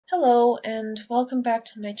Hello and welcome back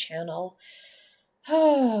to my channel.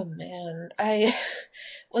 Oh man, I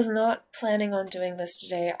was not planning on doing this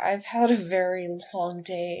today. I've had a very long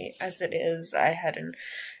day as it is. I had an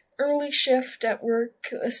early shift at work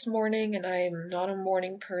this morning and I'm not a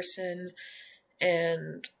morning person,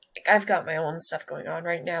 and I've got my own stuff going on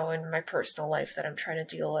right now in my personal life that I'm trying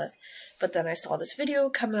to deal with. But then I saw this video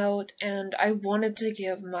come out and I wanted to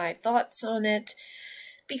give my thoughts on it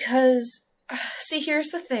because see, here's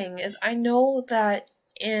the thing, is I know that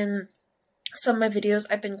in some of my videos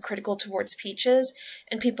I've been critical towards Peaches,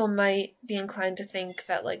 and people might be inclined to think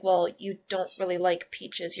that, like, well, you don't really like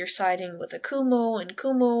Peaches, you're siding with Akumu and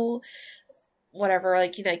Kumu, whatever,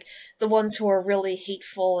 like the ones who are really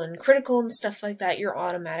hateful and critical and stuff like that, you're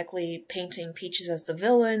automatically painting Peaches as the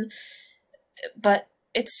villain. But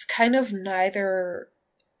it's kind of neither.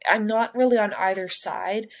 I'm not really on either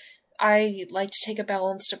side. I like to take a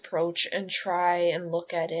balanced approach and try and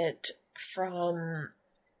look at it from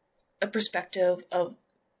a perspective of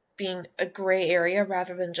being a gray area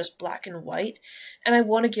rather than just black and white. And I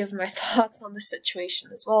want to give my thoughts on the situation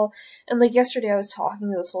as well. And like yesterday I was talking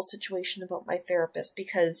to this whole situation about my therapist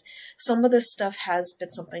because some of this stuff has been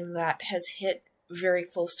something that has hit very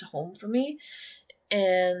close to home for me.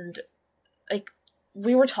 And like,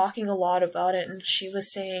 we were talking a lot about it, and she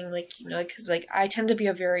was saying, like, you know, because, like, I tend to be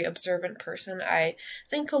a very observant person. I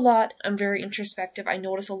think a lot. I'm very introspective. I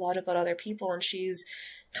notice a lot about other people, and she's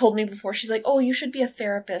told me before, she's like, oh, you should be a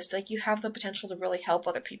therapist. Like, you have the potential to really help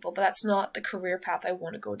other people, but that's not the career path I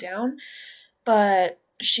want to go down. But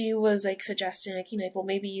she was, like, suggesting, like, you know, like, well,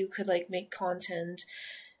 maybe you could, like, make content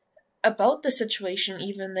about the situation,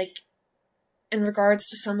 even, like, in regards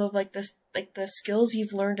to some of, like, the skills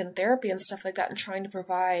you've learned in therapy and stuff like that, and trying to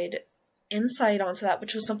provide insight onto that,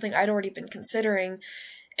 which was something I'd already been considering.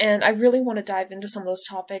 And I really want to dive into some of those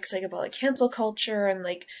topics, like, about, like, cancel culture and,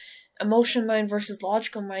 like, emotion mind versus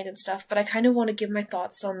logical mind and stuff, but I kind of want to give my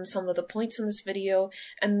thoughts on some of the points in this video,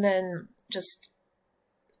 and then just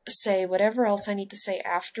say whatever else I need to say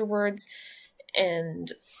afterwards.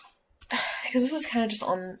 And because this is kind of just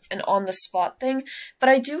an on-the-spot thing, but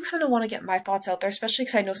I do kind of want to get my thoughts out there, especially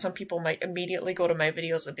because I know some people might immediately go to my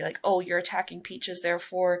videos and be like, oh, you're attacking Peaches,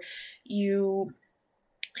 therefore you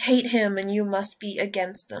hate him and you must be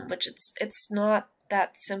against them, which it's not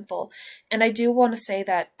that simple. And I do want to say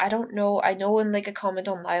that I don't know, I know in, like, a comment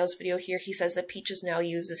on Lio's video here, he says that Peaches now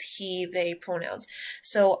uses he, they pronouns.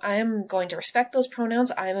 So I am going to respect those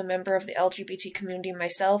pronouns. I am a member of the LGBT community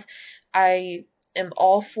myself. I am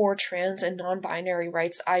all for trans and non-binary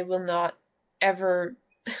rights. I will not ever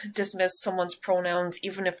dismiss someone's pronouns,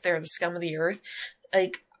 even if they're the scum of the earth.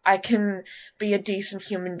 Like, I can be a decent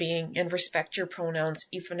human being and respect your pronouns,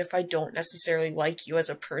 even if I don't necessarily like you as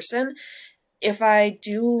a person. If I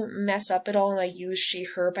do mess up at all and I use she,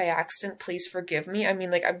 her by accident, please forgive me. I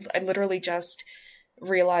mean, like, I literally just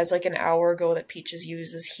realized, like, an hour ago that Peaches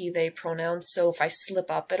uses he, they pronouns, so if I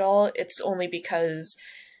slip up at all, it's only because,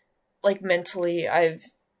 like, mentally I've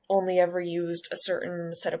only ever used a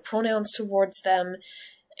certain set of pronouns towards them,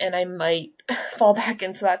 and I might fall back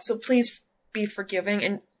into that, so please be forgiving,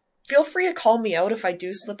 and feel free to call me out if I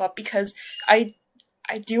do slip up, because I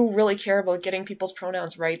do really care about getting people's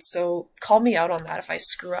pronouns right, so call me out on that if I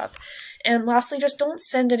screw up. And lastly, just don't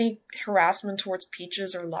send any harassment towards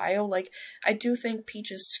Peaches or Lio. Like, I do think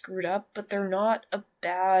Peaches screwed up, but they're not a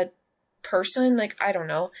bad person, like, I don't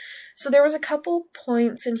know. So there was a couple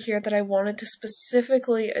points in here that I wanted to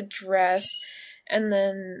specifically address, and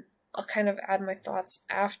then I'll kind of add my thoughts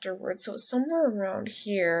afterwards. So it's somewhere around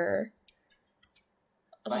here.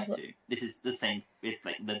 This is the same, it's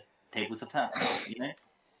like the tables have turned, you know?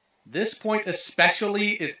 This point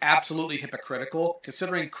especially is absolutely hypocritical,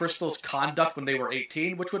 considering Crystal's conduct when they were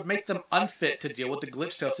 18, which would make them unfit to deal with the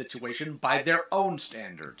glitchtail situation by their own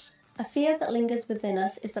standards. A fear that lingers within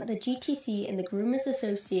us is that the GTC and the groomers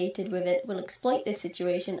associated with it will exploit this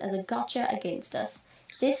situation as a gotcha against us.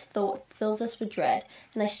 This thought fills us with dread,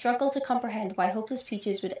 and I struggle to comprehend why Hopeless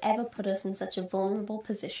Peaches would ever put us in such a vulnerable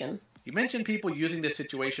position. You mentioned people using this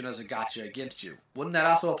situation as a gotcha against you. Wouldn't that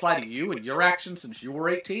also apply to you and your actions since you were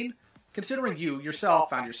 18? Considering you yourself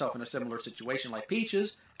found yourself in a similar situation like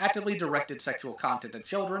Peaches, actively directed sexual content at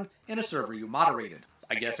children in a server you moderated.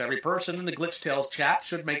 I guess every person in the Glitchtails chat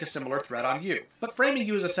should make a similar threat on you. But framing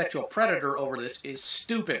you as a sexual predator over this is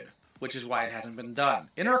stupid, which is why it hasn't been done.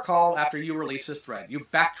 In our call after you released this thread, you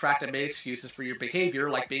backtracked and made excuses for your behavior,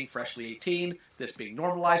 like being freshly 18, this being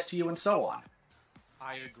normalized to you, and so on.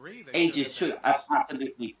 I agree. Ages should have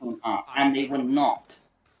absolutely come up, and they were not.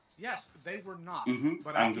 Yes, they were not.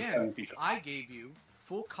 But I'm again, I gave you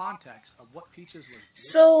full context of what Peaches was doing.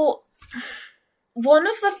 So, one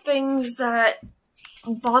of the things that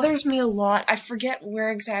bothers me a lot, I forget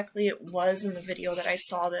where exactly it was in the video that I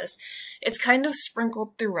saw this. It's kind of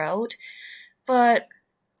sprinkled throughout, but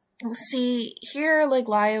see, here, like,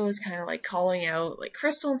 Lio is kind of, like, calling out, like,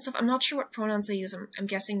 Crystal and stuff. I'm not sure what pronouns they use. I'm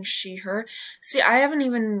guessing she, her. See, I haven't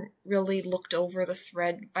even really looked over the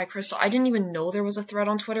thread by Crystal. I didn't even know there was a thread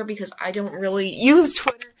on Twitter because I don't really use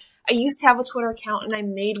Twitter. I used to have a Twitter account, and I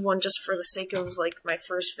made one just for the sake of, like, my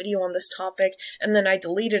first video on this topic, and then I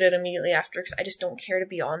deleted it immediately after because I just don't care to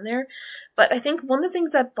be on there. But I think one of the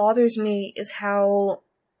things that bothers me is how,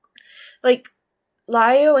 like,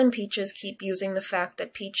 Lio and Peaches keep using the fact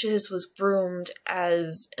that Peaches was groomed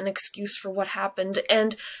as an excuse for what happened,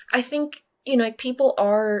 and I think, you know, like, people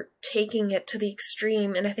are taking it to the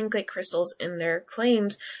extreme, and I think, like, Crystal's in their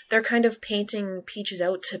claims, they're kind of painting Peaches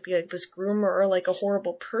out to be, like, this groomer or, like, a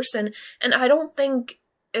horrible person, and I don't think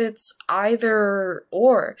it's either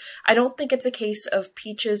or. I don't think it's a case of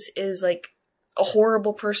Peaches is, like, a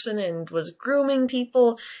horrible person and was grooming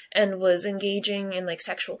people and was engaging in, like,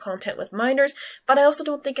 sexual content with minors, but I also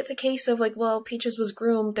don't think it's a case of, like, well, Peaches was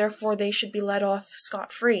groomed, therefore they should be let off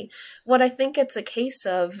scot-free. What I think it's a case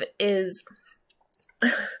of is,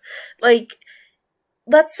 like,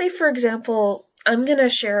 let's say, for example, I'm gonna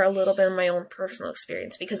share a little bit of my own personal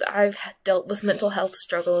experience, because I've dealt with mental health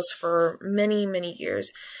struggles for many, many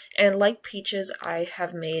years, and like Peaches, I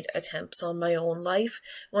have made attempts on my own life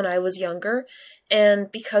when I was younger,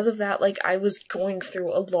 and because of that, like, I was going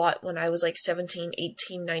through a lot when I was, like, 17,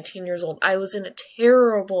 18, 19 years old. I was in a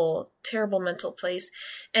terrible, terrible mental place,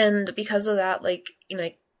 and because of that, like, you know,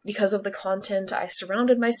 because of the content I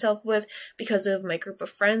surrounded myself with, because of my group of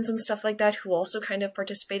friends and stuff like that, who also kind of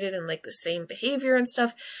participated in, like, the same behavior and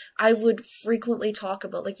stuff, I would frequently talk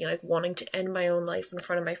about, like, you know, like, wanting to end my own life in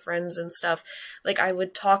front of my friends and stuff. Like, I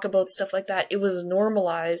would talk about stuff like that. It was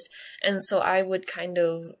normalized, and so I would kind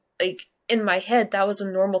of, like, in my head, that was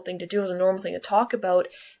a normal thing to do, it was a normal thing to talk about,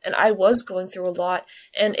 and I was going through a lot,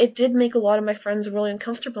 and it did make a lot of my friends really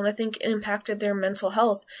uncomfortable, and I think it impacted their mental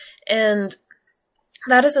health, and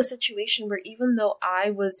that is a situation where even though I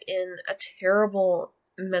was in a terrible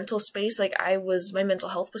mental space, like, my mental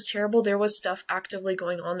health was terrible, there was stuff actively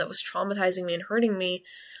going on that was traumatizing me and hurting me,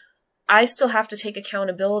 I still have to take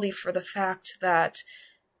accountability for the fact that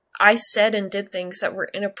I said and did things that were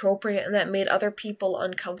inappropriate and that made other people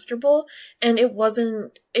uncomfortable, and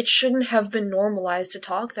it shouldn't have been normalized to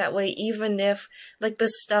talk that way, even if, like, the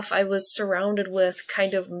stuff I was surrounded with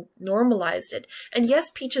kind of normalized it. And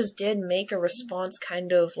yes, Peaches did make a response,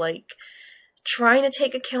 kind of, like, trying to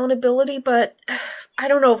take accountability, but I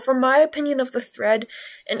don't know, from my opinion of the thread,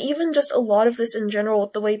 and even just a lot of this in general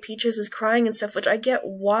with the way Peaches is crying and stuff, which I get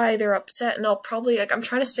why they're upset, and I'll probably, like, I'm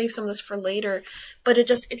trying to save some of this for later, but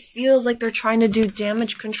it feels like they're trying to do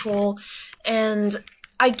damage control, and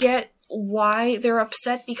I get why they're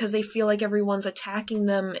upset, because they feel like everyone's attacking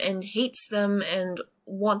them and hates them and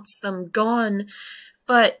wants them gone,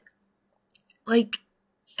 but, like,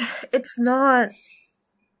 it's not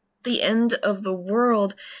the end of the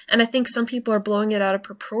world, and I think some people are blowing it out of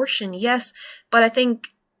proportion, yes, but I think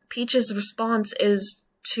Peach's response is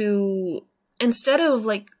to, instead of,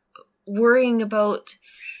 like, worrying about,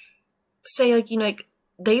 say, like, you know, like,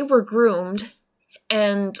 they were groomed,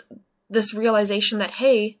 and this realization that,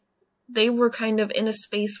 hey, they were kind of in a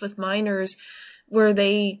space with minors where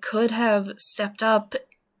they could have stepped up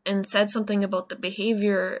and said something about the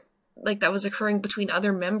behavior, like, that was occurring between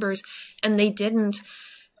other members, and they didn't.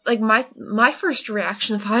 Like, my first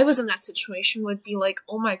reaction, if I was in that situation, would be like,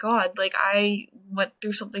 oh my god, like, I went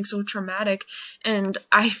through something so traumatic, and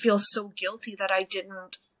I feel so guilty that I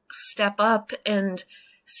didn't step up and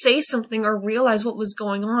say something or realize what was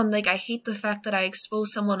going on. Like, I hate the fact that I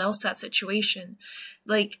exposed someone else to that situation.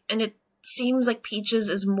 Like, and it seems like Peaches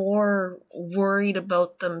is more worried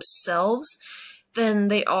about themselves than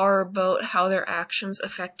they are about how their actions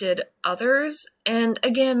affected others. And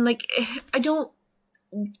again, like, I don't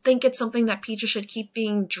think it's something that Peaches should keep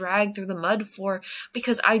being dragged through the mud for,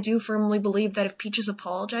 because I do firmly believe that if Peaches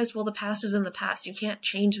apologized, well, the past is in the past. You can't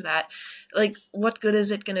change that. Like, what good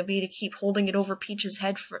is it gonna be to keep holding it over Peaches'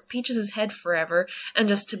 head forever, and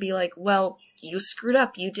just to be like, well, you screwed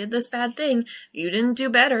up, you did this bad thing, you didn't do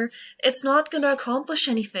better. It's not gonna accomplish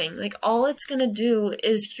anything. Like, all it's gonna do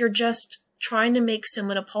is you're just trying to make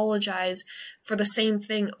someone apologize for the same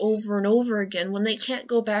thing over and over again when they can't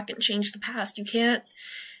go back and change the past. You can't,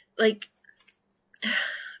 like,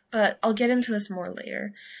 but I'll get into this more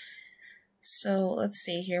later. So, let's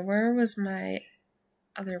see here. Where was my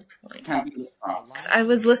other point? Can be looked at. 'Cause I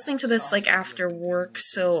was listening to this like after work,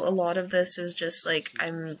 so a lot of this is just like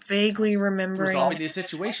I'm vaguely remembering Resolving these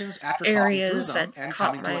situations after areas talking through them that and caught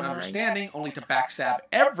coming to my an mind. understanding, only to backstab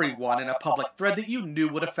everyone in a public thread that you knew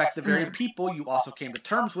would affect the very people you also came to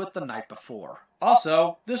terms with the night before.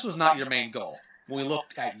 Also, this was not your main goal. When we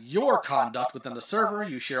looked at your conduct within the server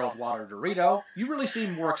you share with Water Dorito, you really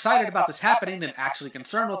seemed more excited about this happening than actually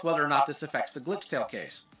concerned with whether or not this affects the Glitchtail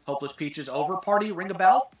case. Hopeless Peach's over party ring a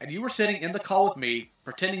bell, and you were sitting in the call with me,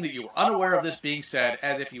 pretending that you were unaware of this being said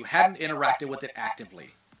as if you hadn't interacted with it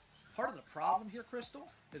actively. Part of the problem here,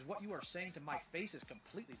 Crystal, is what you are saying to my face is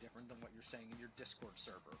completely different than what you're saying in your Discord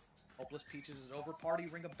server. Hopeless Peach's over party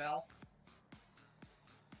ring a bell?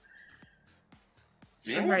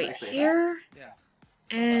 So Yeah, right I say here, Yeah.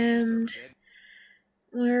 and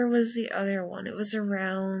where was the other one? It was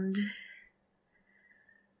around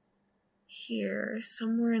here,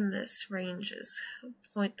 somewhere in this range is a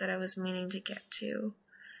point that I was meaning to get to.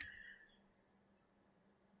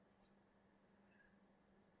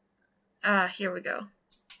 Ah, here we go.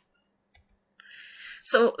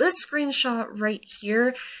 So this screenshot right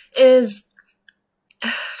here is,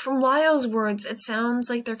 from Lio's words, it sounds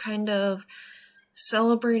like they're kind of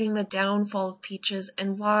celebrating the downfall of Peaches,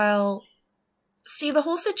 and while, see, the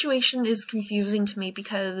whole situation is confusing to me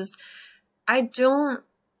because I do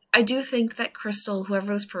think that Crystal,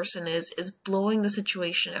 whoever this person is blowing the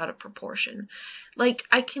situation out of proportion. Like,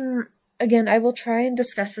 again, I will try and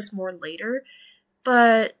discuss this more later,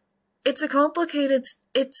 but it's complicated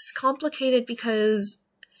because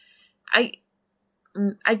I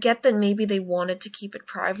get that maybe they wanted to keep it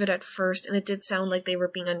private at first, and it did sound like they were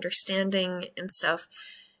being understanding and stuff,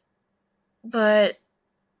 but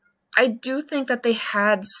I do think that they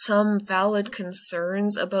had some valid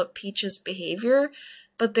concerns about Peach's behavior,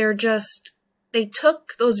 but they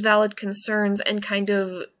took those valid concerns and kind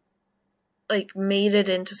of, like, made it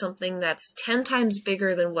into something that's 10 times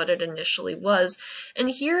bigger than what it initially was. And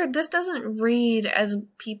here, this doesn't read as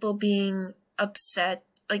people being upset,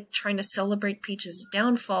 like, trying to celebrate Peach's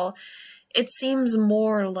downfall. It seems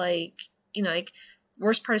more like, like,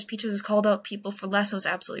 worst part is Peaches has called out people for less and was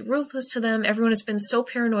absolutely ruthless to them. Everyone has been so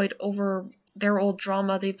paranoid over their old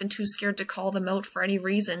drama, they've been too scared to call them out for any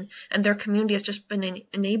reason, and their community has just been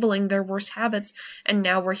enabling their worst habits, and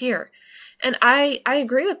now we're here. And I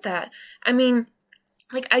agree with that. I mean,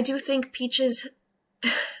 like, I do think Peaches,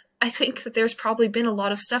 I think that there's probably been a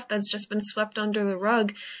lot of stuff that's just been swept under the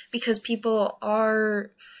rug because people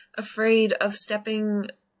are afraid of stepping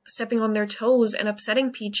on their toes and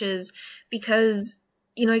upsetting Peaches because,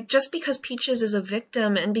 just because Peaches is a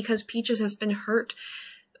victim and because Peaches has been hurt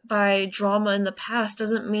by drama in the past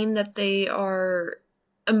doesn't mean that they are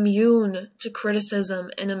immune to criticism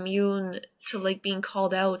and immune to, like, being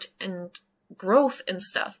called out and growth and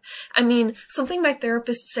stuff. I mean, something my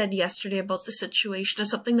therapist said yesterday about the situation is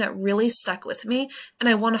something that really stuck with me, and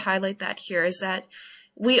I want to highlight that here, is that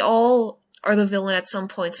we all are the villain at some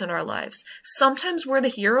points in our lives. Sometimes we're the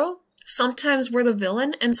hero, sometimes we're the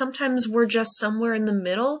villain, and sometimes we're just somewhere in the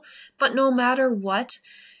middle, but no matter what,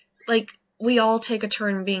 like, we all take a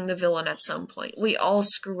turn being the villain at some point. We all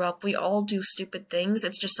screw up. We all do stupid things.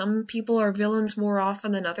 It's just some people are villains more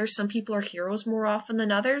often than others. Some people are heroes more often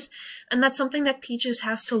than others. And that's something that Peaches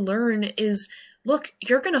has to learn is, look,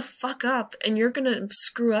 you're gonna fuck up and you're gonna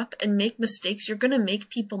screw up and make mistakes. You're gonna make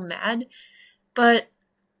people mad. But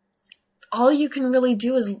all you can really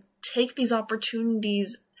do is take these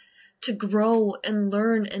opportunities to grow and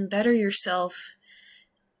learn and better yourself.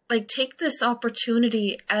 Like, take this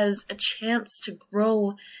opportunity as a chance to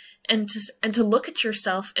grow and to look at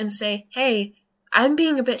yourself and say, hey, I'm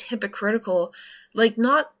being a bit hypocritical. Like,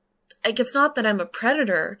 it's not that I'm a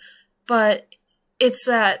predator, but it's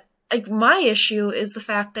that, like, my issue is the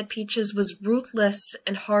fact that Peaches was ruthless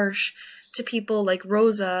and harsh to people like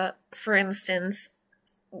Rosa, for instance,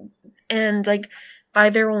 and, like, by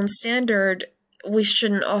their own standard, we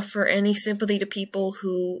shouldn't offer any sympathy to people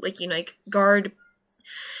who, like, guard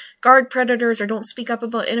predators or don't speak up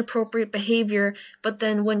about inappropriate behavior, but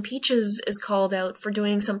then when Peaches is called out for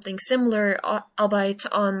doing something similar, albeit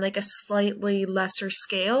on, like, a slightly lesser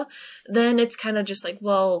scale, then it's kind of just like,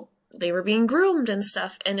 well, they were being groomed and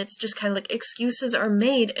stuff, and it's just kind of like excuses are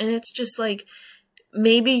made, and it's just like,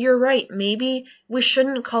 maybe you're right, maybe we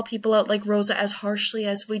shouldn't call people out like Rosa as harshly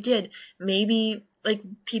as we did, maybe, like,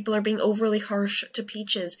 people are being overly harsh to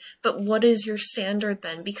Peaches, but what is your standard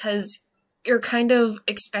then? Because you're kind of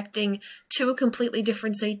expecting two completely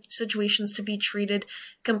different situations to be treated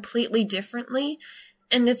completely differently,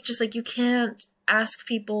 and it's just like, you can't ask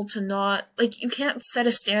people to not, like, you can't set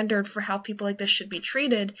a standard for how people like this should be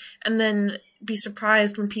treated, and then be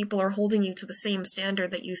surprised when people are holding you to the same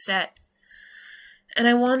standard that you set. And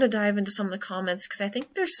I wanted to dive into some of the comments, because I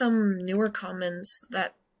think there's some newer comments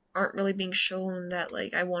that aren't really being shown that,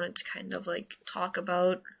 like, I wanted to kind of, like, talk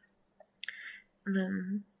about. And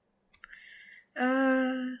then,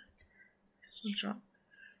 Crystal drop.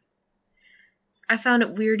 I found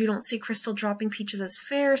it weird you don't see Crystal dropping Peaches as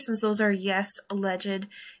fair, since those are, yes, alleged.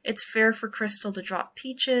 It's fair for Crystal to drop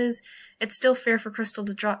Peaches. It's still fair for Crystal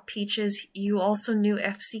to drop Peaches. You also knew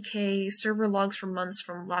FCK server logs for months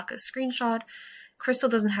from Laka's screenshot. Crystal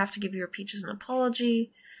doesn't have to give your Peaches an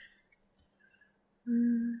apology.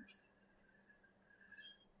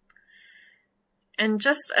 And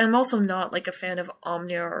just, I'm also not, like, a fan of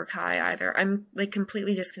Omnia or Kai either. I'm, like,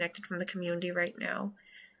 completely disconnected from the community right now.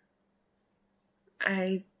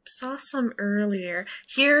 I saw some earlier.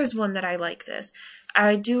 Here's one that I like this.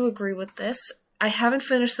 I do agree with this. I haven't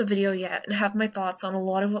finished the video yet and have my thoughts on a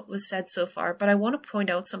lot of what was said so far, but I want to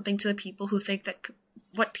point out something to the people who think that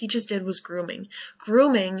what Peaches did was grooming.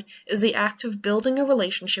 Grooming is the act of building a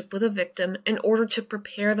relationship with a victim in order to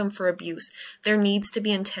prepare them for abuse. There needs to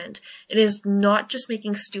be intent. It is not just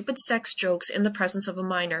making stupid sex jokes in the presence of a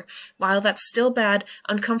minor. While that's still bad,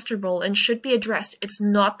 uncomfortable, and should be addressed, it's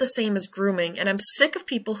not the same as grooming, and I'm sick of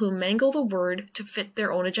people who mangle the word to fit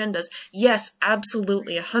their own agendas. Yes,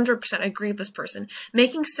 absolutely, 100% I agree with this person.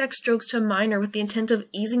 Making sex jokes to a minor with the intent of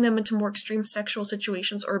easing them into more extreme sexual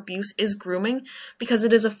situations or abuse is grooming, because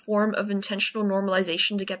it is a form of intentional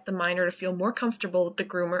normalization to get the minor to feel more comfortable with the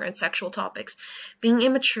groomer and sexual topics. Being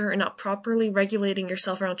immature and not properly regulating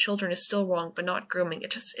yourself around children is still wrong, but not grooming. It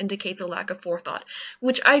just indicates a lack of forethought,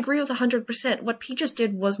 which I agree with 100%. What Peaches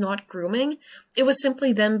did was not grooming. It was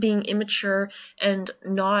simply them being immature and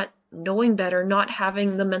not knowing better, not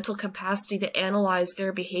having the mental capacity to analyze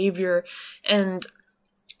their behavior and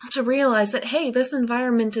to realize that, hey, this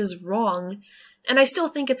environment is wrong. And I still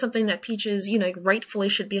think it's something that Peaches, you know, like, rightfully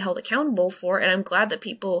should be held accountable for, and I'm glad that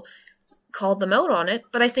people called them out on it,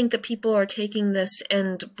 but I think that people are taking this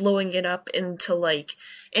and blowing it up into, like,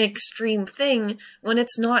 an extreme thing when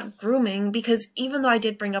it's not grooming, because even though I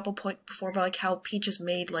did bring up a point before about, like, how Peaches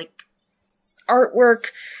made, like, artwork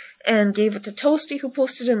and gave it to Toasty, who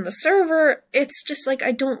posted in the server, it's just, like,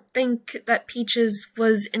 I don't think that Peaches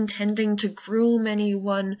was intending to groom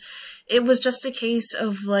anyone. It was just a case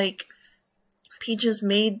of, like, Peaches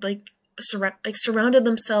made, like, surrounded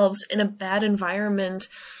themselves in a bad environment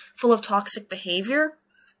full of toxic behavior.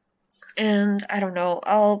 And I don't know,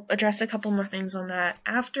 I'll address a couple more things on that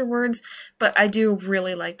afterwards, but I do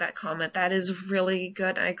really like that comment. That is really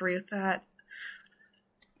good. I agree with that.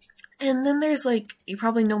 And then there's, like, you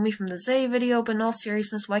probably know me from the Zay video, but in all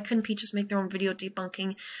seriousness, why couldn't Peaches make their own video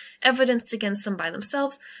debunking evidence against them by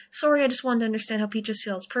themselves? Sorry, I just wanted to understand how Peaches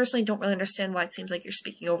feels. Personally, don't really understand why it seems like you're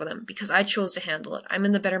speaking over them, because I chose to handle it. I'm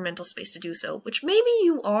in the better mental space to do so, which maybe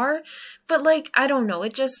you are, but, like, I don't know,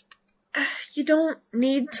 it just, you don't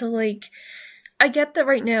need to, like, I get that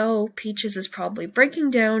right now Peaches is probably breaking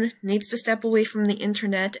down, needs to step away from the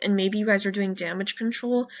internet, and maybe you guys are doing damage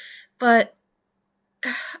control, but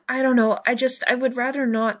I don't know, I would rather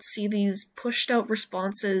not see these pushed out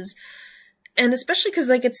responses, and especially because,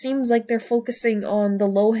 like, it seems like they're focusing on the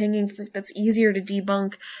low-hanging fruit that's easier to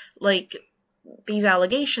debunk, like, these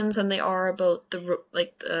allegations than they are about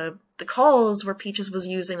the calls where Peaches was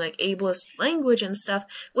using, like, ableist language and stuff,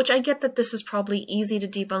 which I get that this is probably easy to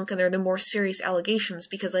debunk and they're the more serious allegations,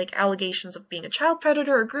 because, like, allegations of being a child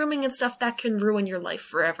predator or grooming and stuff, that can ruin your life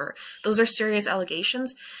forever. Those are serious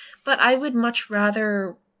allegations. But I would much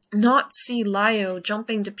rather not see Lio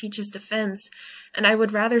jumping to Peaches' defense, and I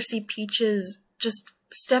would rather see Peaches just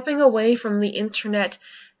stepping away from the internet,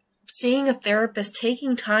 seeing a therapist,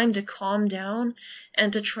 taking time to calm down,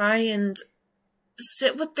 and to try and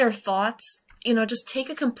sit with their thoughts, you know, just take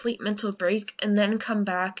a complete mental break, and then come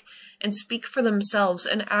back and speak for themselves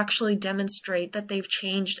and actually demonstrate that they've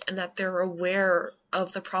changed and that they're aware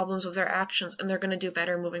of the problems of their actions and they're going to do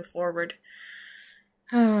better moving forward.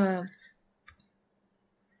 Oh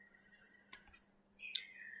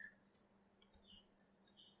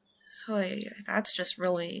yeah, that's just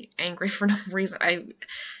really angry for no reason. I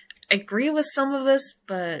agree with some of this,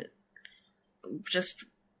 but just,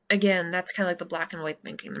 again, that's kind of like the black and white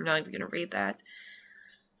thinking. I'm not even going to read that.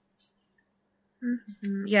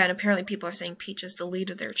 Yeah, and apparently people are saying Peaches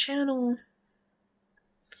deleted their channel.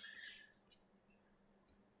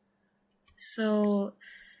 So,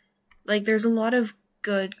 like, there's a lot of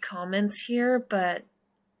good comments here, but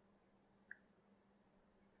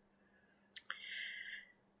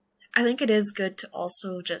I think it is good to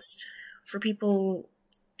also just, for people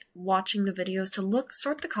watching the videos, to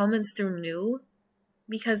sort the comments through new,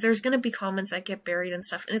 because there's going to be comments that get buried and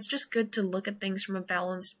stuff, and it's just good to look at things from a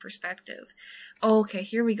balanced perspective. Okay,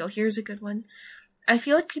 here we go. Here's a good one. I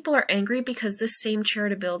feel like people are angry because this same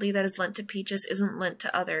charitability that is lent to Peaches isn't lent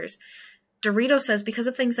to others. Dorito says, because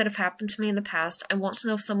of things that have happened to me in the past, I want to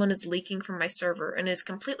know if someone is leaking from my server, and is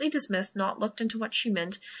completely dismissed, not looked into what she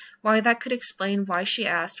meant, why that could explain why she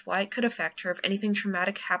asked, why it could affect her, if anything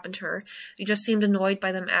traumatic happened to her. You just seemed annoyed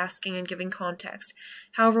by them asking and giving context.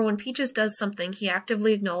 However, when Peaches does something he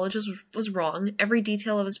actively acknowledges was wrong, every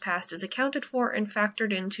detail of his past is accounted for and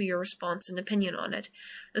factored into your response and opinion on it.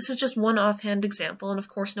 This is just one offhand example, and of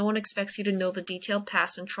course no one expects you to know the detailed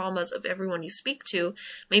past and traumas of everyone you speak to.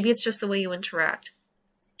 Maybe it's just the way you interact.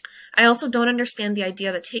 I also don't understand the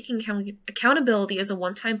idea that taking accountability is a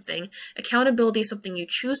one-time thing. Accountability is something you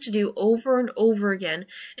choose to do over and over again.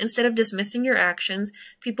 Instead of dismissing your actions,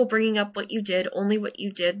 people bringing up what you did, only what you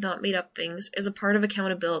did, not made up things, is a part of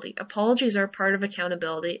accountability. Apologies are a part of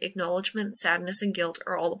accountability. Acknowledgement, sadness, and guilt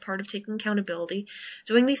are all a part of taking accountability.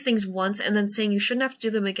 Doing these things once and then saying you shouldn't have to do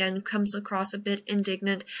them again comes across a bit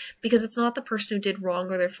indignant, because it's not the person who did wrong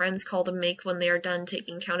or their friends' call to make when they are done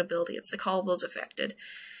taking accountability. It's the call of those affected.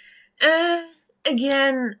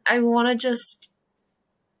 Again, I want to just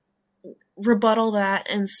rebuttal that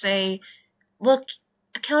and say, look,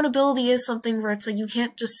 accountability is something where it's like, you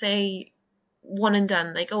can't just say one and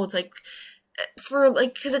done. Like, oh, it's like,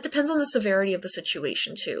 because it depends on the severity of the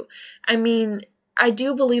situation too. I mean, I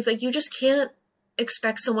do believe that you just can't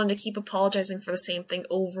expect someone to keep apologizing for the same thing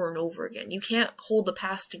over and over again. You can't hold the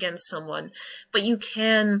past against someone, but you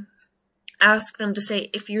can ask them to say,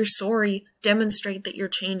 if you're sorry, demonstrate that you're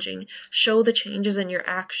changing. Show the changes in your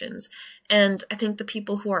actions. And I think the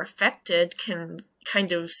people who are affected can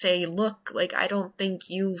kind of say, look, like, I don't think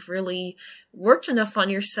you've really worked enough on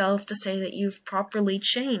yourself to say that you've properly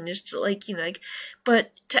changed. Like, you know, like,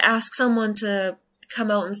 but to ask someone to come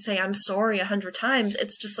out and say, I'm sorry 100 times,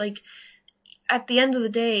 it's just like, at the end of the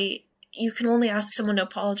day, you can only ask someone to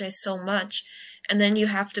apologize so much. And then you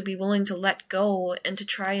have to be willing to let go and to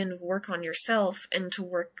try and work on yourself and to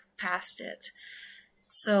work past it.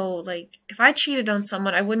 So, like, if I cheated on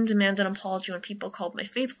someone, I wouldn't demand an apology when people called my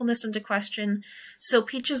faithfulness into question. So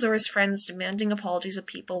Peaches or his friends demanding apologies of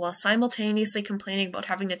people while simultaneously complaining about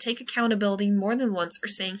having to take accountability more than once, or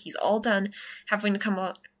saying he's all done, having to come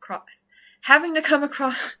across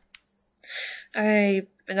I've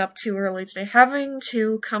been up too early today. Having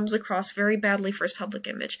to comes across very badly for his public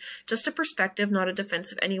image. Just a perspective, not a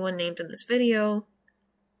defense of anyone named in this video.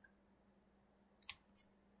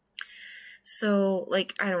 So,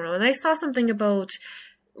 like, I don't know. And I saw something about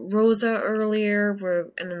Rosa earlier,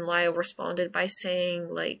 and then Lio responded by saying,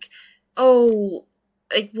 like, oh,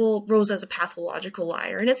 like, well, Rosa's a pathological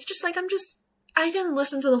liar. And it's just like, I didn't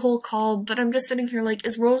listen to the whole call, but I'm just sitting here like,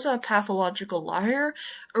 is Rosa a pathological liar?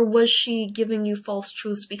 Or was she giving you false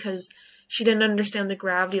truths because she didn't understand the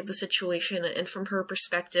gravity of the situation, and from her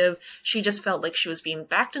perspective, she just felt like she was being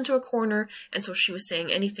backed into a corner, and so she was saying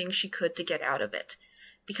anything she could to get out of it.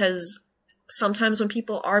 Because sometimes when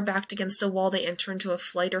people are backed against a wall, they enter into a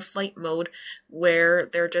fight or flight mode where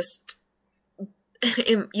they're just...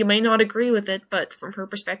 You may not agree with it, but from her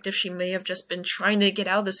perspective, she may have just been trying to get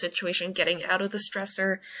out of the situation, getting out of the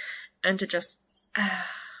stressor, and to just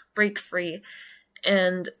break free.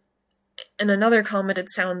 And in another comment,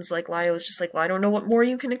 it sounds like Lio was just like, well, I don't know what more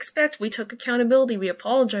you can expect. We took accountability. We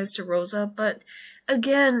apologized to Rosa. But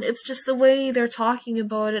again, it's just the way they're talking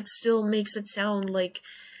about it still makes it sound like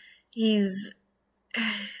he's...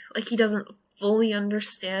 like he doesn't fully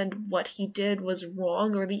understand what he did was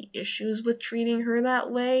wrong or the issues with treating her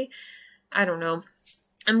that way. I don't know.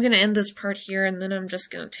 I'm gonna end this part here, and then I'm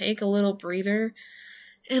just gonna take a little breather,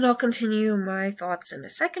 and I'll continue my thoughts in the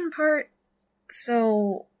second part.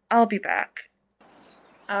 So, I'll be back.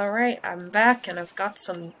 Alright, I'm back, and I've got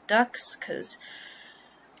some ducks, cause...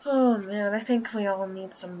 oh man, I think we all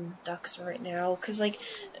need some ducks right now, cause like...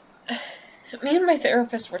 me and my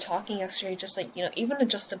therapist were talking yesterday, just like, you know, even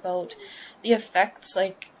just about the effects,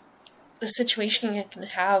 like, the situation it can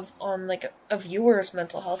have on, like, a viewer's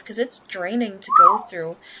mental health, because it's draining to go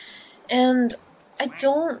through. And I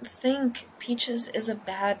don't think Peaches is a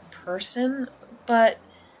bad person, but,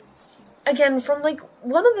 again, from, like,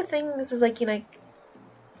 one of the things is, like, you know,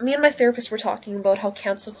 me and my therapist were talking about how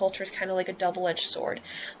cancel culture is kind of like a double-edged sword.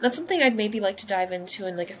 And that's something I'd maybe like to dive into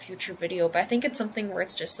in, like, a future video, but I think it's something where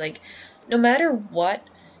it's just, like, no matter what,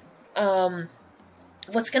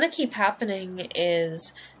 what's gonna keep happening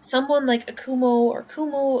is someone like Akumu or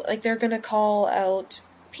Kumu, like, they're gonna call out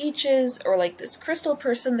Peaches, or like this Crystal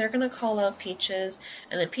person, they're gonna call out Peaches,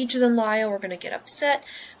 and then Peaches and Lio are gonna get upset,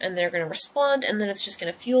 and they're gonna respond, and then it's just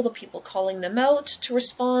gonna fuel the people calling them out to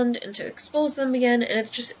respond and to expose them again, and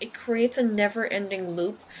it creates a never-ending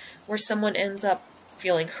loop where someone ends up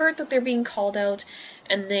feeling hurt that they're being called out,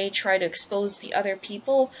 and they try to expose the other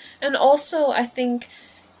people. And also, I think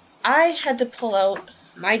I had to pull out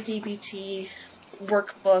my DBT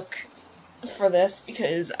workbook for this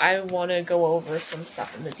because I want to go over some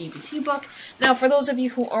stuff in the DBT book. Now, for those of you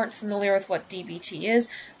who aren't familiar with what DBT is,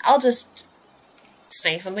 I'll just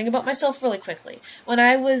say something about myself really quickly. When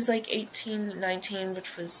I was like 18, 19,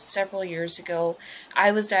 which was several years ago,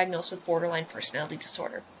 I was diagnosed with borderline personality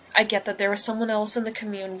disorder. I get that there was someone else in the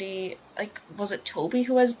community, like, was it Toby,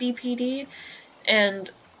 who has BPD?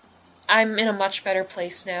 And I'm in a much better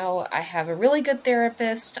place now. I have a really good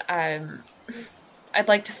therapist. I'd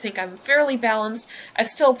like to think I'm fairly balanced. I've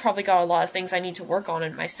still probably got a lot of things I need to work on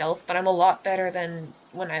in myself, but I'm a lot better than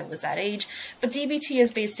when I was that age. But DBT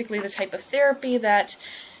is basically the type of therapy that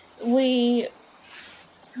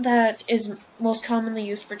is most commonly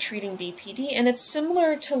used for treating BPD, and it's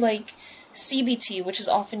similar to like CBT, which is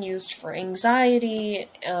often used for anxiety,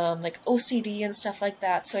 like OCD and stuff like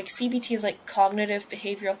that. So like CBT is like cognitive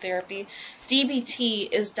behavioral therapy. DBT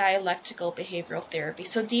is dialectical behavioral therapy.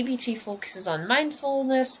 So DBT focuses on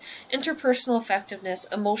mindfulness, interpersonal effectiveness,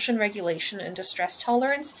 emotion regulation, and distress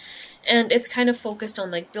tolerance. And it's kind of focused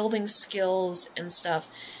on like building skills and stuff.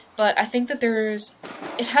 But I think that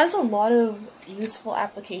it has a lot of useful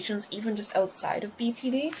applications even just outside of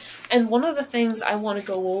BPD. And one of the things I want to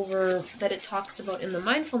go over that it talks about in the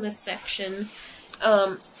mindfulness section,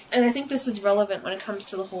 and I think this is relevant when it comes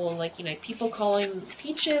to the whole, like, you know, people calling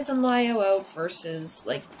Peaches and Lio out versus,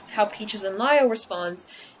 like, how Peaches and Lio responds,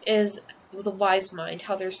 is the wise mind,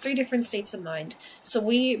 how there's 3 different states of mind. So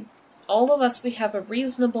all of us, we have a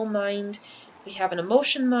reasonable mind, we have an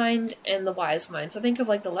emotion mind, and the wise mind. So think of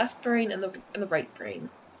like the left brain and the right brain.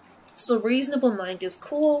 So reasonable mind is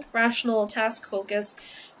cool, rational, task-focused.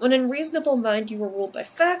 When in reasonable mind, you are ruled by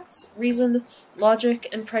facts, reason, logic,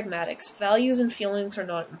 and pragmatics. Values and feelings are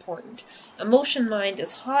not important. Emotion mind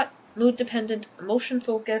is hot, mood-dependent,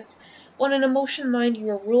 emotion-focused. When in emotion mind, you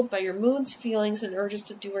are ruled by your moods, feelings, and urges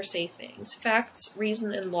to do or say things. Facts,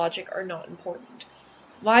 reason, and logic are not important.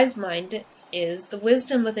 Wise mind is the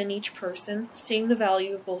wisdom within each person, seeing the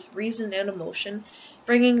value of both reason and emotion,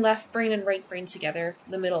 bringing left brain and right brain together,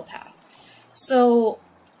 the middle path. So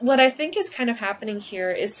what I think is kind of happening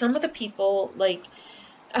here is some of the people, like,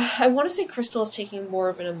 I want to say Crystal is taking more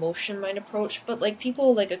of an emotion mind approach, but like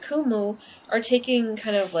people like Akumu are taking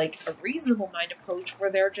kind of like a reasonable mind approach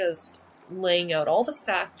where they're just laying out all the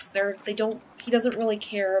facts. He doesn't really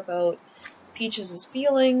care about Peaches'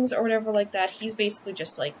 feelings or whatever like that. He's basically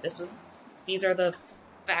just like, these are the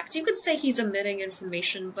facts. You could say he's omitting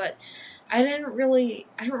information, but I don't really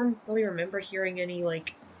remember hearing any,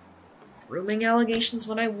 like, grooming allegations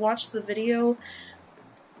when I watched the video.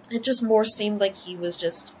 It just more seemed like he was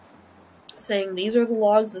just saying, these are the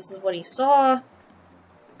logs, this is what he saw,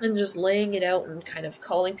 and just laying it out and kind of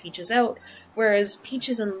calling Peaches out, whereas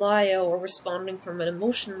Peaches and Lio are responding from an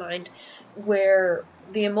emotion mind, where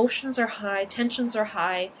the emotions are high, tensions are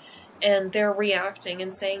high, and they're reacting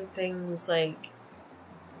and saying things like,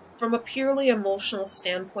 from a purely emotional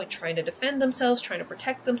standpoint, trying to defend themselves, trying to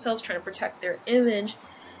protect their image,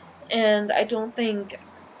 and I don't think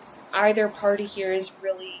either party here is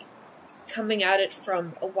really coming at it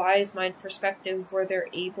from a wise mind perspective where they're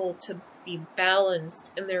able to be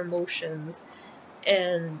balanced in their emotions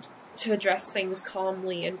and to address things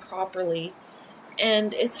calmly and properly.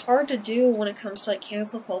 And it's hard to do when it comes to like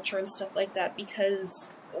cancel culture and stuff like that,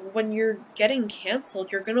 because when you're getting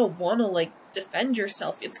canceled, you're gonna wanna like defend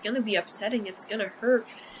yourself. It's gonna be upsetting, it's gonna hurt.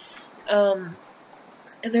 And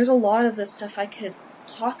there's a lot of this stuff I could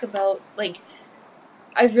talk about. Like,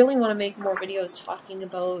 I really want to make more videos talking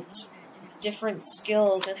about different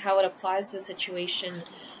skills and how it applies to the situation,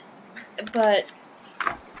 but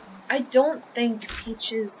I don't think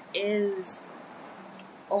Peaches is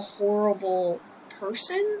a horrible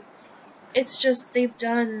person. It's just they've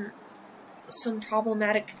done some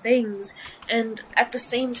problematic things, and at the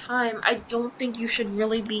same time, I don't think you should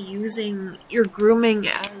really be using your grooming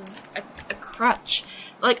as a crutch.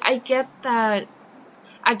 Like, I get that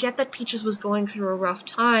Peaches was going through a rough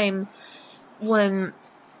time when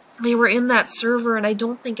they were in that server, and I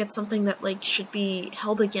don't think it's something that, like, should be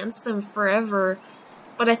held against them forever,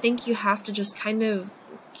 but I think you have to just kind of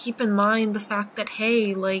keep in mind the fact that,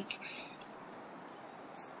 hey, like,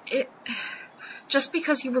 just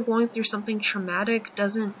because you were going through something traumatic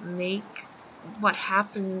doesn't make what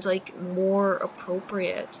happened, like, more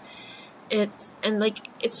appropriate. It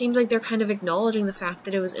seems like they're kind of acknowledging the fact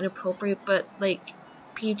that it was inappropriate, but, like,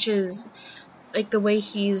 Peach's, like, the way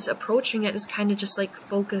he's approaching it is kind of just, like,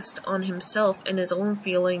 focused on himself and his own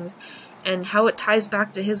feelings, and how it ties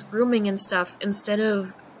back to his grooming and stuff, instead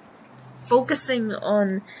of focusing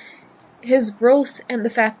on his growth and the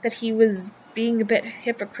fact that he was being a bit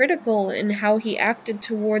hypocritical in how he acted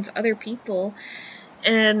towards other people.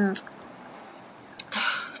 And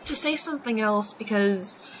to say something else,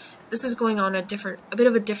 because this is going on a bit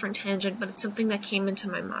of a different tangent, but it's something that came into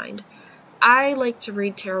my mind. I like to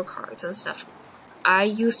read tarot cards and stuff. I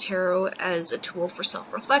use tarot as a tool for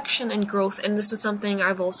self-reflection and growth, and this is something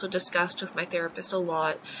I've also discussed with my therapist a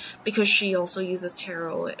lot, because she also uses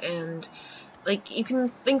tarot, and, like, you can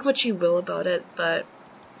think what you will about it, but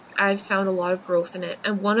I've found a lot of growth in it.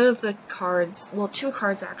 And one of the cards, well, two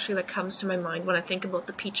cards actually, that comes to my mind when I think about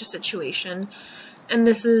the Peaches situation, and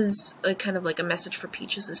this is kind of like a message for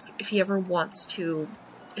Peaches, is if he ever listens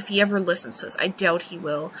to this, I doubt he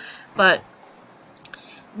will, but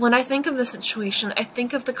when I think of the situation, I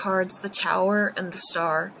think of the cards, the Tower and the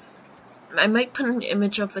Star. I might put an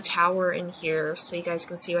image of the Tower in here so you guys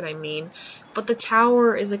can see what I mean. But the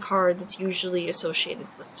Tower is a card that's usually associated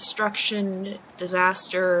with destruction,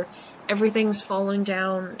 disaster, everything's falling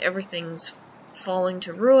down, everything's falling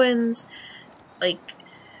to ruins. Like,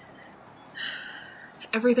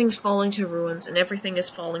 everything's falling to ruins and everything is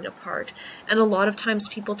falling apart. And a lot of times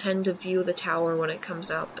people tend to view the Tower when it comes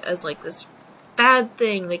up as like this bad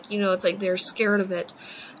thing, like, you know, it's like they're scared of it.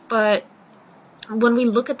 But when we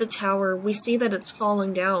look at the Tower, we see that it's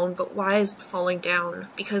falling down, but why is it falling down?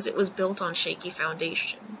 Because it was built on shaky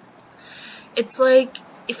foundation. It's like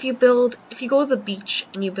if you go to the beach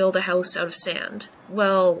and you build a house out of sand,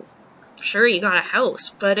 well, sure, you got a house,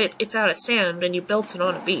 but it's out of sand and you built it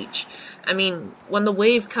on a beach. I mean, when the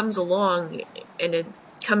wave comes along and it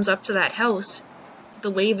comes up to that house, the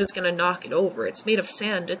wave is going to knock it over. It's made of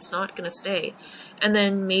sand, it's not going to stay. And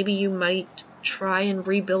then maybe you might try and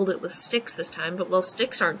rebuild it with sticks this time, but, well,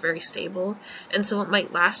 sticks aren't very stable, and so it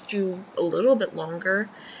might last you a little bit longer,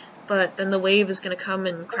 but then the wave is going to come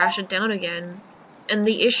and crash it down again. And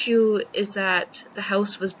the issue is that the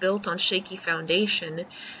house was built on shaky foundation,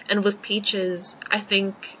 and with Peaches, I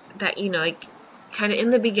think that, you know, like, kind of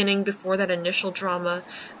in the beginning, before that initial drama,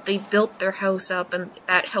 they built their house up, and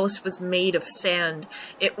that house was made of sand.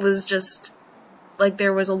 It was just, like,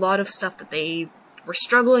 there was a lot of stuff that they were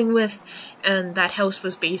struggling with, and that house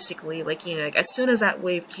was basically, like, you know, like, as soon as that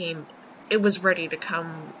wave came, it was ready to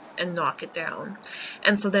come and knock it down.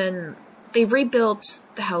 And so then they rebuilt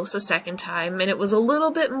the house a second time, and it was a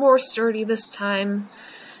little bit more sturdy this time,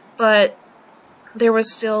 but there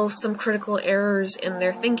was still some critical errors in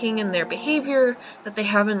their thinking and their behavior that they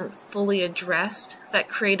haven't fully addressed that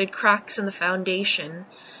created cracks in the foundation.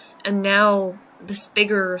 And now this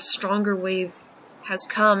bigger, stronger wave has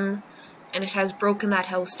come, and it has broken that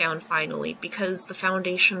house down finally, because the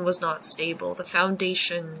foundation was not stable. The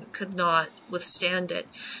foundation could not withstand it.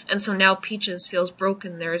 And so now Peaches feels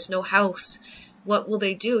broken. There is no house. What will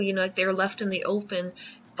they do? You know, like, they're left in the open.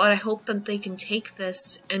 But I hope that they can take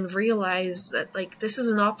this and realize that, like, this is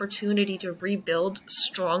an opportunity to rebuild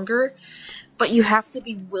stronger, but you have to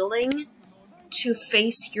be willing to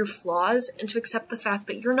face your flaws and to accept the fact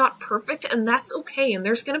that you're not perfect, and that's okay. And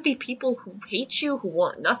there's going to be people who hate you, who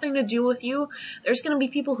want nothing to do with you. There's going to be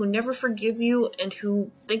people who never forgive you and who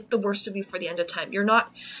think the worst of you for the end of time. You're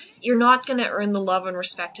not going to earn the love and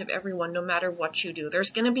respect of everyone, no matter what you do.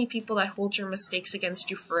 There's going to be people that hold your mistakes against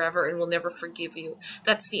you forever and will never forgive you.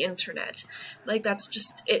 That's the internet. Like, that's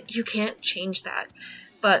just it. You can't change that.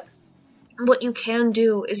 But what you can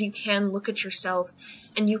do is you can look at yourself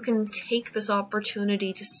and you can take this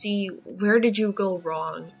opportunity to see, where did you go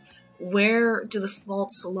wrong? Where do the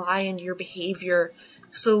faults lie in your behavior?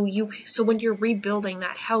 So when you're rebuilding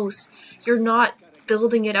that house, you're not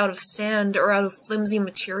building it out of sand or out of flimsy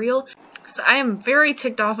material. So I am very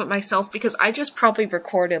ticked off at myself because I just probably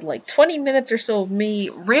recorded like 20 minutes or so of me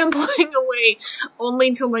rambling away,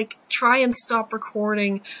 only to like try and stop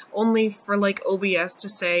recording, only for like OBS to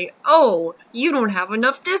say, oh, you don't have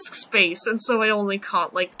enough disk space, and so I only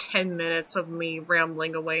caught like 10 minutes of me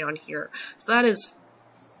rambling away on here. So that is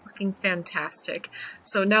fucking fantastic.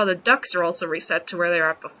 So now the ducks are also reset to where they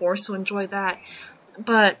were at before, so enjoy that.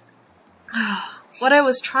 But what I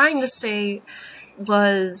was trying to say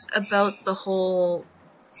was about the whole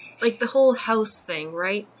house thing,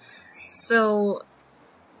 right? So,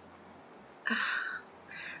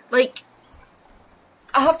 like,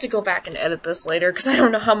 I'll have to go back and edit this later, because I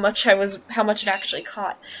don't know how much it actually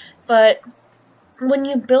caught, but when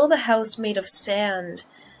you build a house made of sand,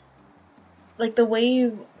 like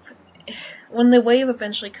when the wave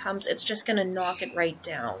eventually comes, it's just gonna knock it right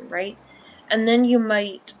down, right? And then you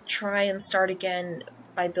might try and start again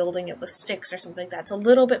by building it with sticks or something like that. It's a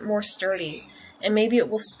little bit more sturdy, and maybe it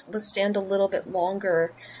will withstand a little bit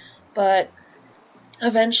longer, but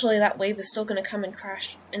eventually that wave is still gonna come and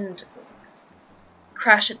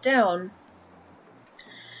crash it down.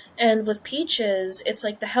 And with Peaches, it's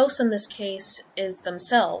like the house in this case is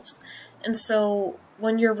themselves. And so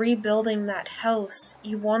when you're rebuilding that house,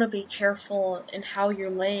 you want to be careful in how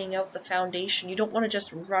you're laying out the foundation. You don't want to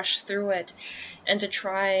just rush through it and to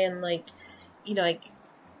try and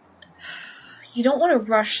you don't want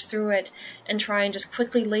to rush through it and try and just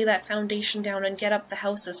quickly lay that foundation down and get up the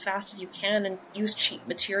house as fast as you can and use cheap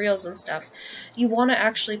materials and stuff. You want to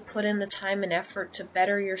actually put in the time and effort to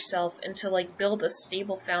better yourself and to build a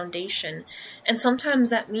stable foundation. And sometimes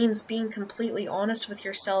that means being completely honest with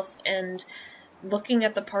yourself and looking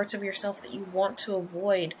at the parts of yourself that you want to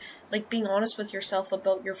avoid, like being honest with yourself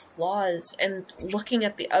about your flaws and looking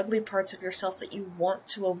at the ugly parts of yourself that you want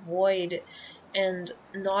to avoid and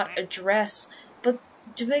not address. But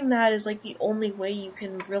doing that is the only way you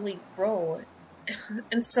can really grow.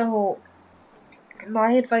 And so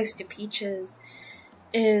my advice to Peaches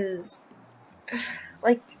is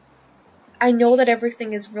I know that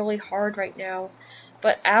everything is really hard right now,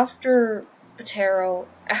 but after the tarot,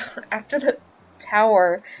 after the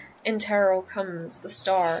tower in tarot comes the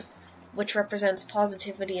star, which represents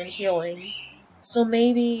positivity and healing. So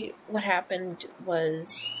maybe what happened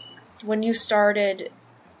was, when you started,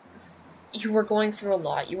 you were going through a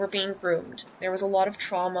lot. You were being groomed. There was a lot of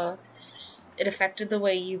trauma. It affected the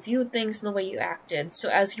way you viewed things and the way you acted. So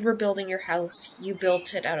as you were building your house, you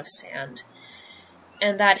built it out of sand.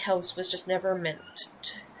 And that house was just never meant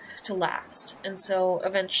to last. And so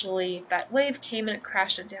eventually that wave came and it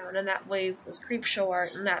crashed it down. And that wave was creepshow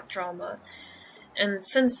art and that drama. And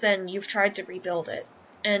since then, you've tried to rebuild it.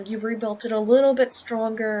 And you've rebuilt it a little bit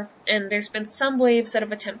stronger, and there's been some waves that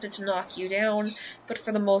have attempted to knock you down, but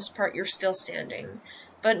for the most part you're still standing.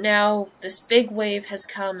 But now this big wave has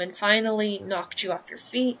come and finally knocked you off your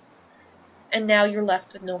feet, and now you're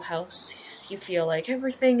left with no house. You feel like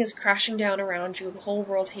everything is crashing down around you, the whole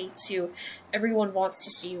world hates you, everyone wants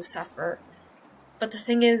to see you suffer. But the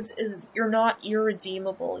thing is you're not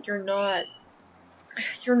irredeemable, you're not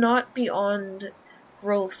beyond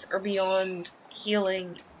growth or beyond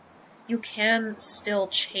healing. You can still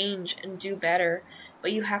change and do better,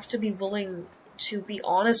 but you have to be willing to be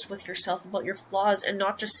honest with yourself about your flaws and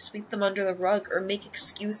not just sweep them under the rug or make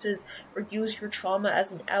excuses or use your trauma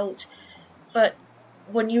as an out. But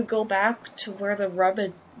when you go back to where the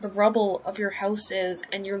rubble of your house is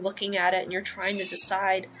and you're looking at it and you're trying to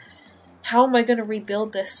decide, how am I going to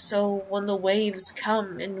rebuild this so when the waves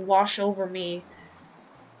come and wash over me,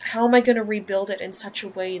 how am I going to rebuild it in such a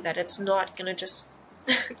way that it's not going to just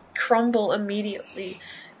crumble immediately?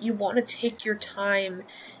 You want to take your time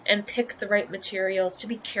and pick the right materials, to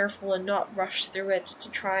be careful and not rush through it to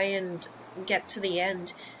try and get to the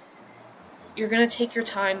end. You're going to take your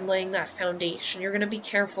time laying that foundation. You're going to be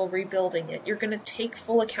careful rebuilding it. You're going to take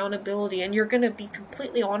full accountability, and you're going to be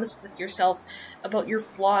completely honest with yourself about your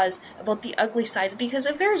flaws, about the ugly sides. Because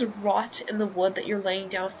if there's rot in the wood that you're laying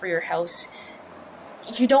down for your house,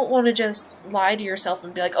 you don't want to just lie to yourself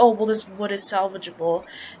and be like, oh, well, this wood is salvageable.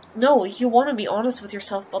 No, you want to be honest with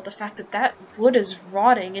yourself about the fact that that wood is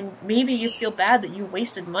rotting, and maybe you feel bad that you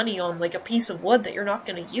wasted money on, a piece of wood that you're not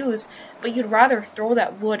going to use, but you'd rather throw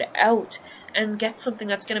that wood out and get something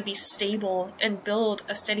that's going to be stable and build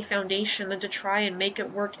a steady foundation than to try and make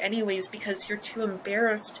it work anyways because you're too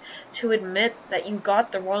embarrassed to admit that you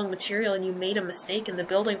got the wrong material and you made a mistake in the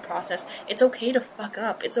building process. It's okay to fuck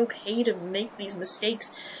up. It's okay to make these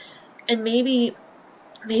mistakes. And maybe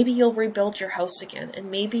you'll rebuild your house again,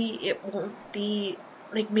 and maybe it won't be,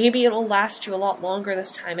 maybe it'll last you a lot longer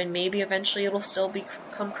this time, and maybe eventually it'll still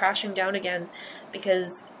come crashing down again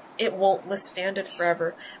because it won't withstand it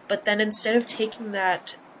forever. But then instead of taking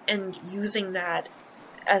that and using that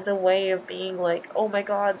as a way of being oh my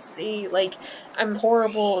god, see, I'm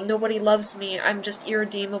horrible, nobody loves me, I'm just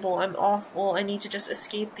irredeemable, I'm awful, I need to just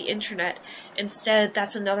escape the internet. Instead,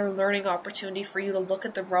 that's another learning opportunity for you to look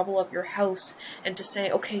at the rubble of your house and to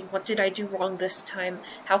say, okay, what did I do wrong this time?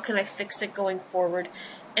 How can I fix it going forward?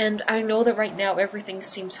 And I know that right now everything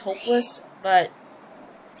seems hopeless, but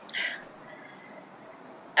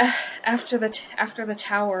after the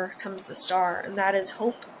tower comes the star, and that is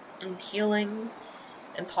hope and healing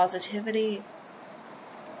and positivity.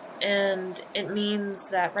 And it means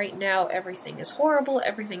that right now everything is horrible,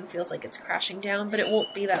 everything feels like it's crashing down, but it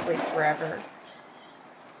won't be that way forever.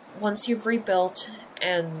 once you've rebuilt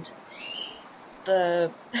and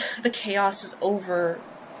the chaos is over,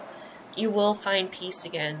 you will find peace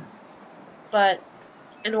again. But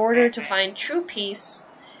in order to find true peace,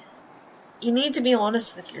 you need to be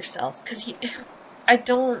honest with yourself, because I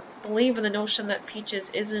don't believe in the notion that Peaches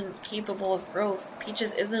isn't capable of growth.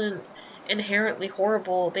 Peaches isn't inherently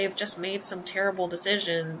horrible. They've just made some terrible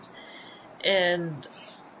decisions, and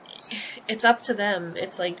it's up to them.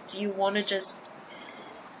 It's like, do you want to just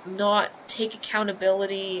not take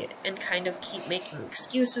accountability and kind of keep making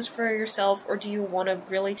excuses for yourself, or do you want to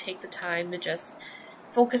really take the time to just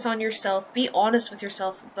focus on yourself, be honest with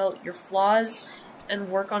yourself about your flaws, and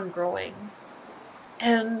work on growing?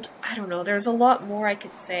 And I don't know, there's a lot more I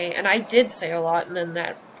could say, and I did say a lot, and then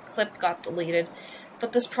that clip got deleted,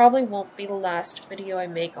 but this probably won't be the last video I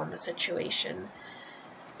make on the situation,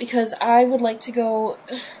 because I would like to go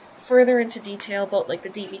further into detail about like the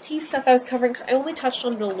DBT stuff I was covering, because I only touched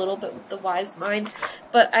on it a little bit with the Wise Mind,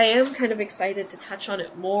 but I am kind of excited to touch on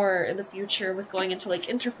it more in the future with going into like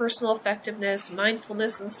interpersonal effectiveness,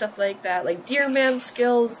 mindfulness, and stuff like that, like Dear Man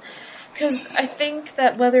skills. Because I think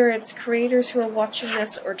that whether it's creators who are watching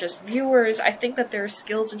this or just viewers, I think that there are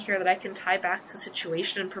skills in here that I can tie back to the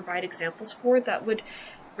situation and provide examples for that would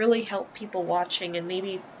really help people watching and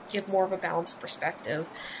maybe give more of a balanced perspective.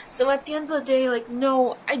 So at the end of the day, like,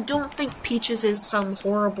 no, I don't think Peaches is some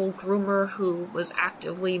horrible groomer who was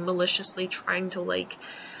actively, maliciously trying to, like,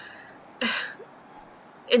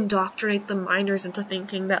 indoctrinate the minors into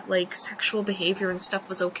thinking that, like, sexual behavior and stuff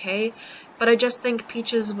was okay. But I just think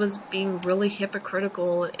Peaches was being really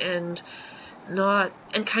hypocritical and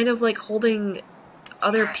kind of, like, holding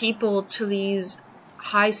other people to these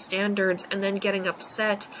high standards and then getting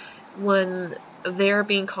upset when they're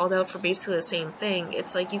being called out for basically the same thing.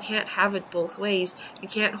 It's like, you can't have it both ways. You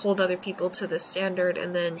can't hold other people to this standard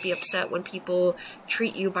and then be upset when people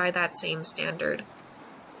treat you by that same standard.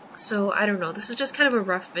 So, I don't know, this is just kind of a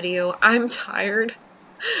rough video. I'm tired.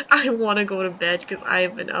 I want to go to bed because I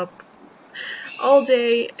have been up all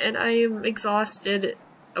day and I am exhausted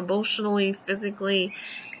emotionally, physically,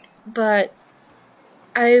 but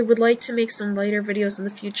I would like to make some lighter videos in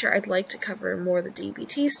the future. I'd like to cover more of the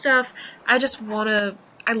DBT stuff.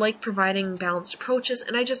 I like providing balanced approaches,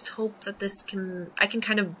 and I just hope that I can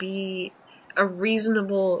kind of be a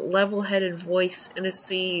reasonable, level-headed voice in a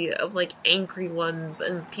sea of, like, angry ones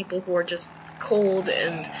and people who are just cold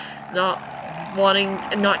and not wanting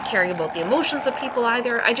and not caring about the emotions of people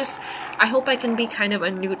either. I hope I can be kind of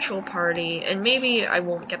a neutral party, and maybe I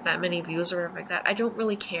won't get that many views or whatever like that. I don't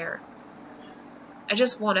really care. I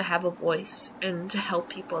just want to have a voice and to help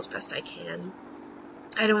people as best I can.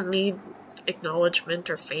 I don't need acknowledgement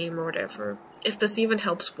or fame or whatever. If this even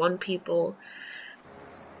helps one people,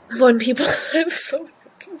 I'm so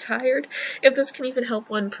fucking tired. If this can even help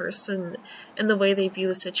one person in the way they view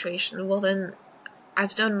the situation, well then,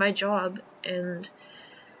 I've done my job, and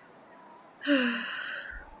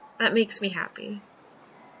that makes me happy.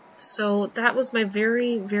 So that was my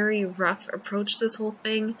very, very rough approach to this whole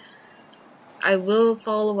thing. I will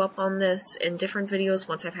follow up on this in different videos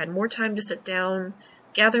once I've had more time to sit down,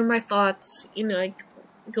 gather my thoughts, like,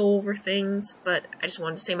 go over things, but I just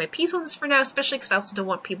wanted to say my piece on this for now, especially because I also don't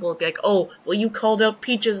want people to be like, oh, well, you called out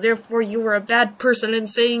Peaches, therefore you were a bad person, and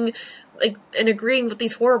saying, like, and agreeing with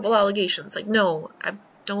these horrible allegations. Like, no, I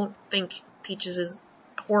don't think Peaches is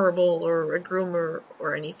horrible or a groomer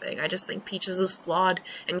or anything. I just think Peaches is flawed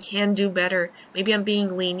and can do better. Maybe I'm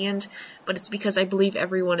being lenient, but it's because I believe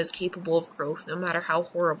everyone is capable of growth, no matter how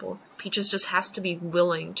horrible. Peaches just has to be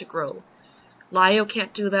willing to grow. Lio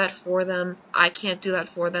can't do that for them. I can't do that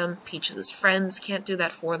for them. Peaches' friends can't do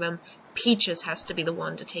that for them. Peaches has to be the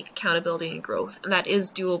one to take accountability and growth, and that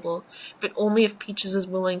is doable, but only if Peaches is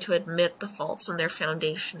willing to admit the faults in their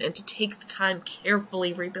foundation and to take the time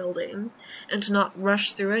carefully rebuilding, and to not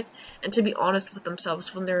rush through it, and to be honest with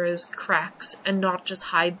themselves when there is cracks and not just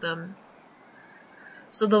hide them.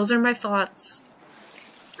 So those are my thoughts.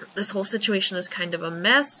 This whole situation is kind of a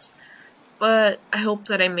mess, but I hope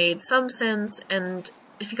that I made some sense, and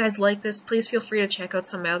if you guys like this, please feel free to check out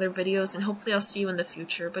some of my other videos, and hopefully I'll see you in the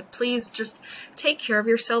future. But please just take care of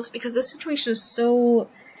yourselves, because this situation is so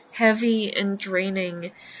heavy and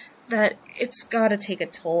draining that it's gotta take a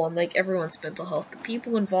toll on, like, everyone's mental health. The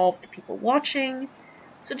people involved, the people watching.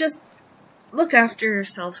 So just look after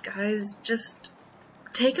yourselves, guys. Just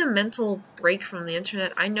take a mental break from the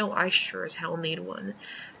internet. I know I sure as hell need one.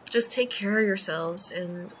 Just take care of yourselves,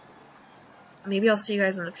 and maybe I'll see you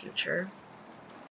guys in the future.